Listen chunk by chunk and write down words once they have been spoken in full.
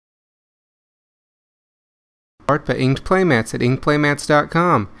Art by Inked Playmats at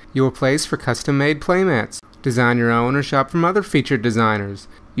inkedplaymats.com, your place for custom-made playmats. Design your own or shop from other featured designers.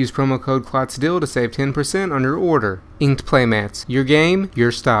 Use promo code KlotzDeal to save 10% on your order. Inked Playmats, your game, your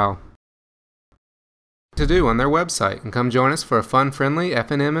style. To do on their website, and come join us for a fun, friendly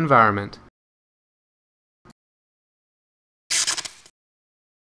F&M environment.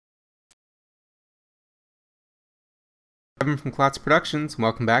 Avon from KlotzProductions,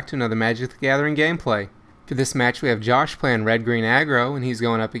 welcome back to another Magic the Gathering gameplay. For this match we have Josh playing red-green aggro, and he's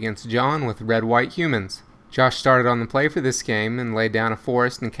going up against John with red-white humans. Josh started on the play for this game and laid down a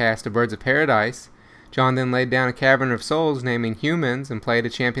forest and cast a Birds of Paradise. John then laid down a Cavern of Souls naming humans and played a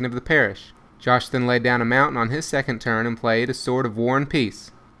Champion of the Parish. Josh then laid down a mountain on his second turn and played a Sword of War and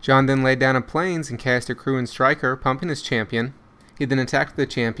Peace. John then laid down a Plains and cast a Crew and Striker, pumping his champion. He then attacked the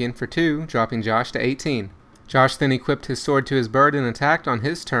champion for 2, dropping Josh to 18. Josh then equipped his sword to his bird and attacked on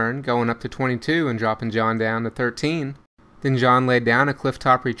his turn, going up to 22 and dropping John down to 13. Then John laid down a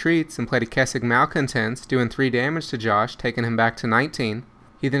Clifftop Retreats and played a Kessig Malcontents, doing 3 damage to Josh, taking him back to 19.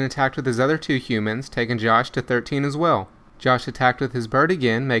 He then attacked with his other 2 humans, taking Josh to 13 as well. Josh attacked with his bird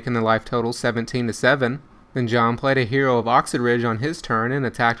again, making the life total 17 to 7. Then John played a Hero of Oxidridge on his turn and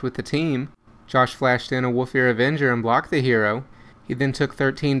attacked with the team. Josh flashed in a Wolfear Avenger and blocked the hero. He then took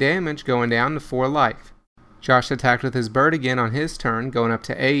 13 damage, going down to 4 life. Josh attacked with his bird again on his turn, going up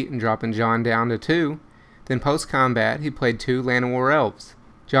to 8 and dropping John down to 2. Then post-combat, he played 2 Llanowar Elves.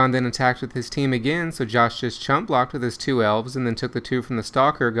 John then attacked with his team again, so Josh just chump blocked with his 2 elves and then took the 2 from the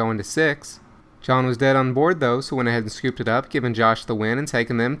Stalker, going to 6. John was dead on board though, so went ahead and scooped it up, giving Josh the win and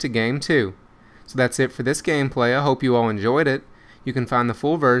taking them to Game 2. So that's it for this gameplay. I hope you all enjoyed it. You can find the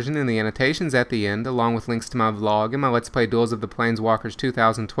full version in the annotations at the end, along with links to my vlog and my Let's Play Duels of the Planeswalkers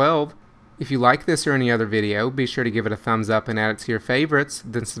 2012. If you like this or any other video, be sure to give it a thumbs up and add it to your favorites,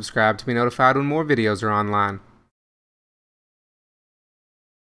 then subscribe to be notified when more videos are online.